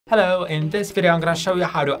Hello, in this video I'm going to show you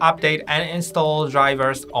how to update and install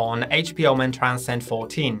drivers on HP OMEN Transcend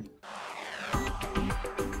 14.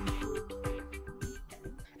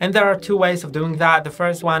 And there are two ways of doing that. The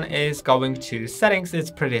first one is going to settings.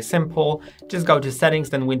 It's pretty simple. Just go to settings,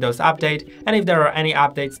 then Windows Update. And if there are any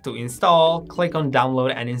updates to install, click on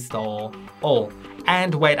download and install all.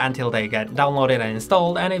 And wait until they get downloaded and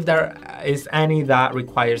installed. And if there is any that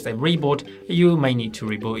requires a reboot, you may need to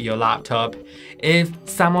reboot your laptop. If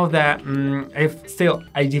some of the, if still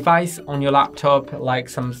a device on your laptop, like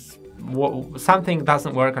something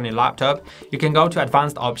doesn't work on your laptop, you can go to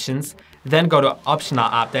advanced options, then go to optional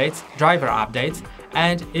updates, driver updates,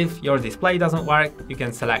 and if your display doesn't work, you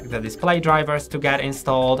can select the display drivers to get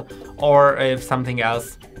installed, or if something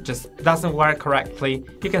else just doesn't work correctly,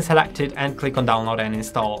 you can select it and click on download and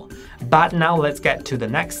install. But now let's get to the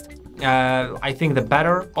next. I think the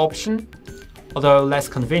better option, although less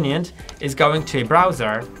convenient, is going to a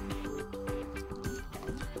browser.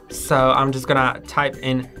 So I'm just gonna type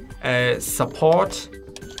in support.hp.com.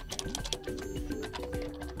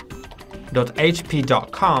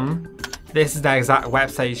 This is the exact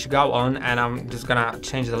website you should go on, and I'm just gonna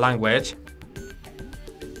change the language.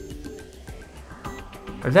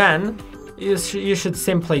 Then you should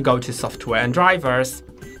simply go to software and drivers,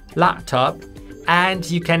 laptop, and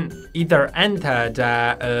you can either enter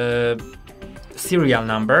the serial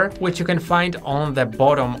number, which you can find on the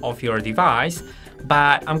bottom of your device,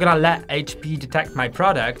 but I'm gonna let HP detect my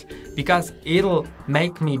product because it'll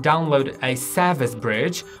make me download a service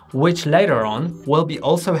bridge, which later on will be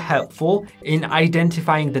also helpful in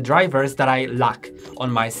identifying the drivers that I lack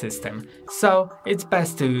on my system. So it's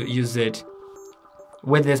best to use it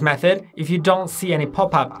with this method. If you don't see any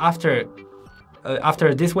pop-up after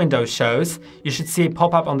this window shows, you should see a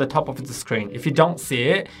pop-up on the top of the screen. If you don't see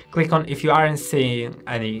it, click on, if you aren't seeing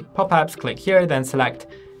any pop-ups, click here, then select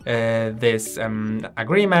this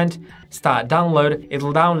agreement, start download.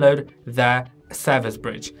 It'll download the service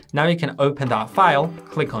bridge. Now you can open that file,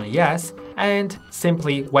 click on yes, and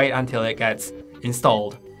simply wait until it gets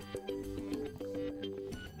installed.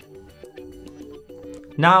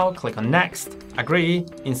 Now click on next, agree,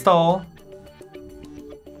 install.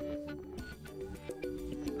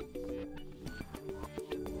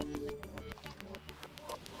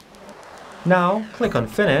 Now click on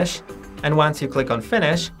finish, and once you click on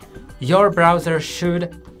finish, your browser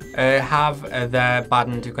should have the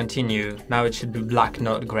button to continue. Now it should be black,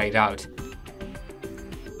 not grayed out.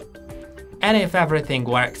 And if everything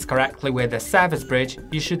works correctly with the service bridge,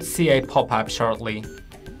 you should see a pop-up shortly.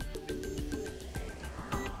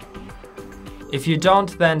 If you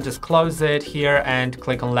don't, then just close it here and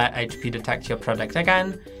click on let HP detect your product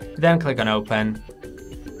again, then click on open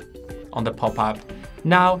on the pop-up.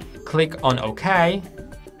 Now click on OK,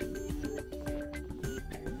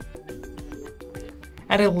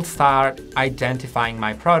 and it will start identifying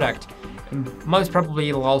my product. Most probably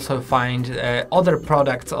you'll also find other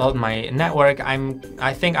products on my network.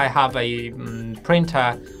 I think I have a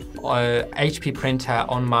printer, HP printer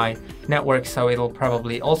on my network, so it'll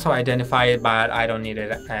probably also identify it, but I don't need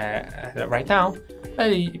it right now.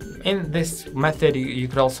 In this method, you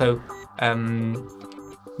could also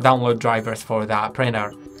download drivers for that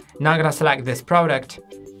printer. Now I'm gonna select this product.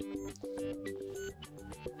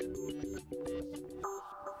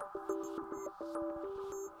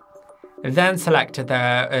 Then select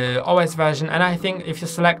the OS version, and I think if you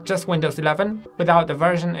select just Windows 11 without the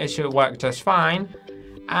version, it should work just fine,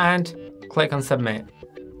 and click on submit.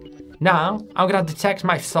 Now I'm gonna detect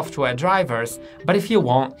my software drivers, but if you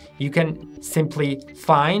want, you can simply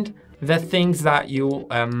find the things that you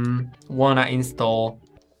wanna install.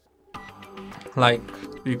 Like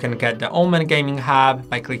you can get the OMEN Gaming Hub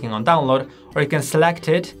by clicking on download, or you can select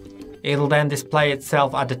it. It'll then display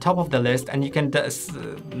itself at the top of the list, and you can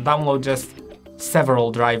download just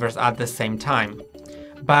several drivers at the same time.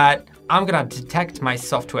 But I'm gonna detect my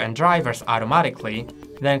software and drivers automatically,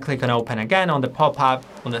 then click on open again on the pop-up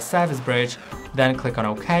on the service bridge, then click on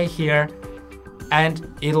OK here, and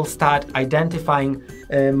it'll start identifying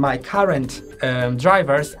my current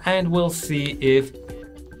drivers, and we'll see if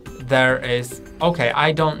there is, okay,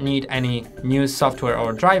 I don't need any new software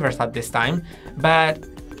or drivers at this time, but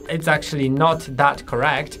it's actually not that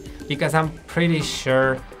correct, because I'm pretty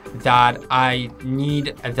sure that I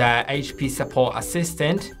need the HP support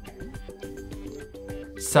assistant.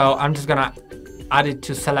 So I'm just gonna add it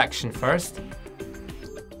to selection first.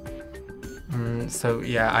 So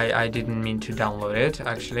yeah, I didn't mean to download it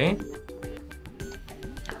actually.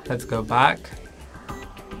 Let's go back.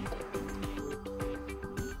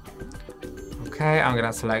 Okay, I'm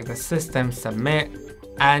gonna select the system, submit,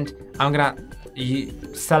 and I'm gonna you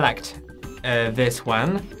select this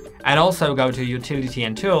one, and also go to Utility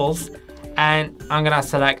and Tools, and I'm gonna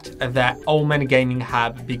select the OMEN Gaming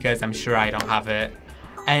Hub because I'm sure I don't have it.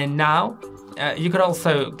 And now you could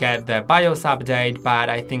also get the BIOS update, but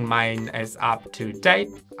I think mine is up to date.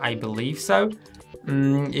 I believe so.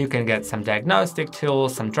 You can get some diagnostic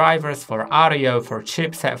tools, some drivers for audio, for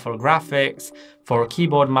chipset, for graphics, for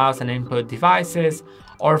keyboard, mouse, and input devices,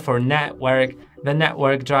 or for network. The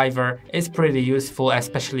network driver is pretty useful,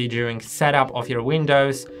 especially during setup of your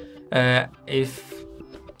Windows. If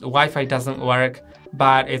Wi-Fi doesn't work,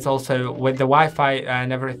 but it's also with the Wi-Fi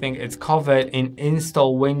and everything, it's covered in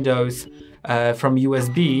install Windows from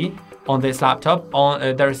USB on this laptop.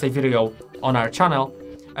 There's a video on our channel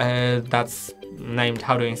that's named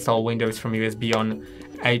How to Install Windows from USB on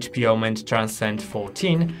HP OMEN Transcend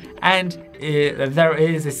 14, and there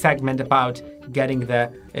is a segment about getting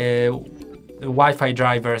the Wi-Fi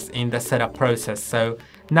drivers in the setup process. So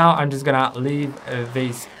now I'm just gonna leave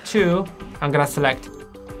these two. I'm gonna select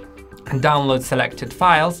download selected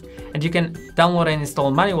files, and you can download and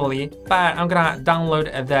install manually, but I'm gonna download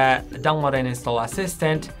the download and install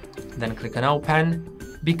assistant, then click on open,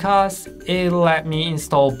 because it'll let me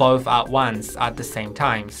install both at once at the same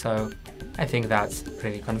time. So I think that's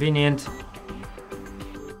pretty convenient.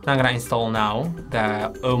 I'm gonna install now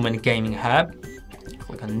the OMEN Gaming Hub.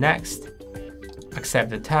 Click on next, accept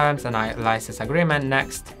the terms and license agreement,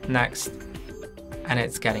 next, and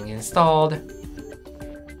it's getting installed.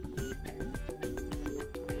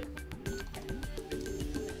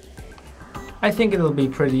 I think it'll be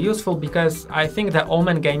pretty useful because I think the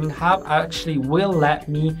OMEN Gaming Hub actually will let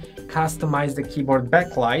me customize the keyboard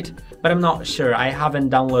backlight, but I'm not sure. I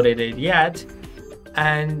haven't downloaded it yet.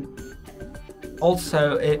 And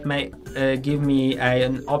also it may give me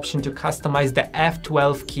an option to customize the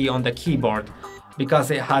F12 key on the keyboard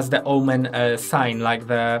because it has the OMEN sign, like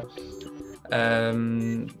the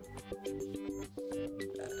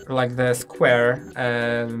square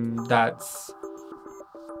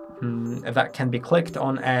that can be clicked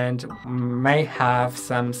on and may have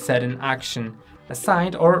some certain action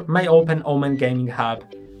assigned, or may open OMEN Gaming Hub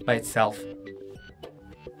by itself.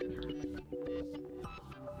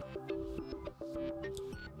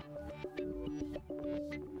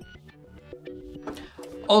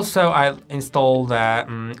 Also, I'll install the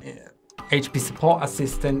HP Support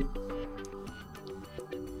Assistant.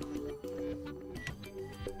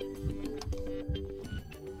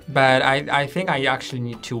 But I think I actually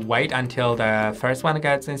need to wait until the first one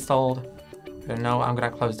gets installed. I don't know, I'm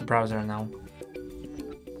gonna close the browser now.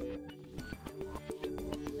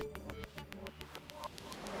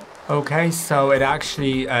 Okay, so it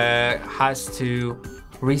actually has to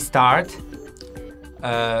restart.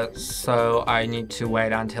 So I need to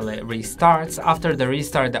wait until it restarts. After the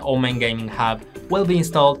restart, the OMEN Gaming Hub will be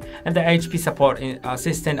installed, and the HP Support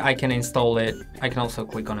Assistant, I can install it. I can also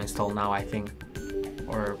click on install now, I think.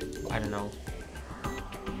 Or I don't know.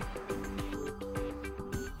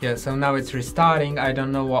 Yeah, so now it's restarting. I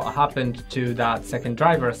don't know what happened to that second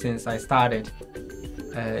driver since I started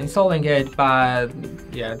installing it, but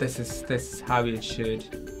yeah, this is how it should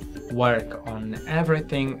work on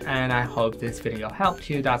everything, and I hope this video helped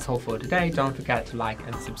you. That's all for today. Don't forget to like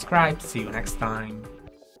and subscribe. See you next time.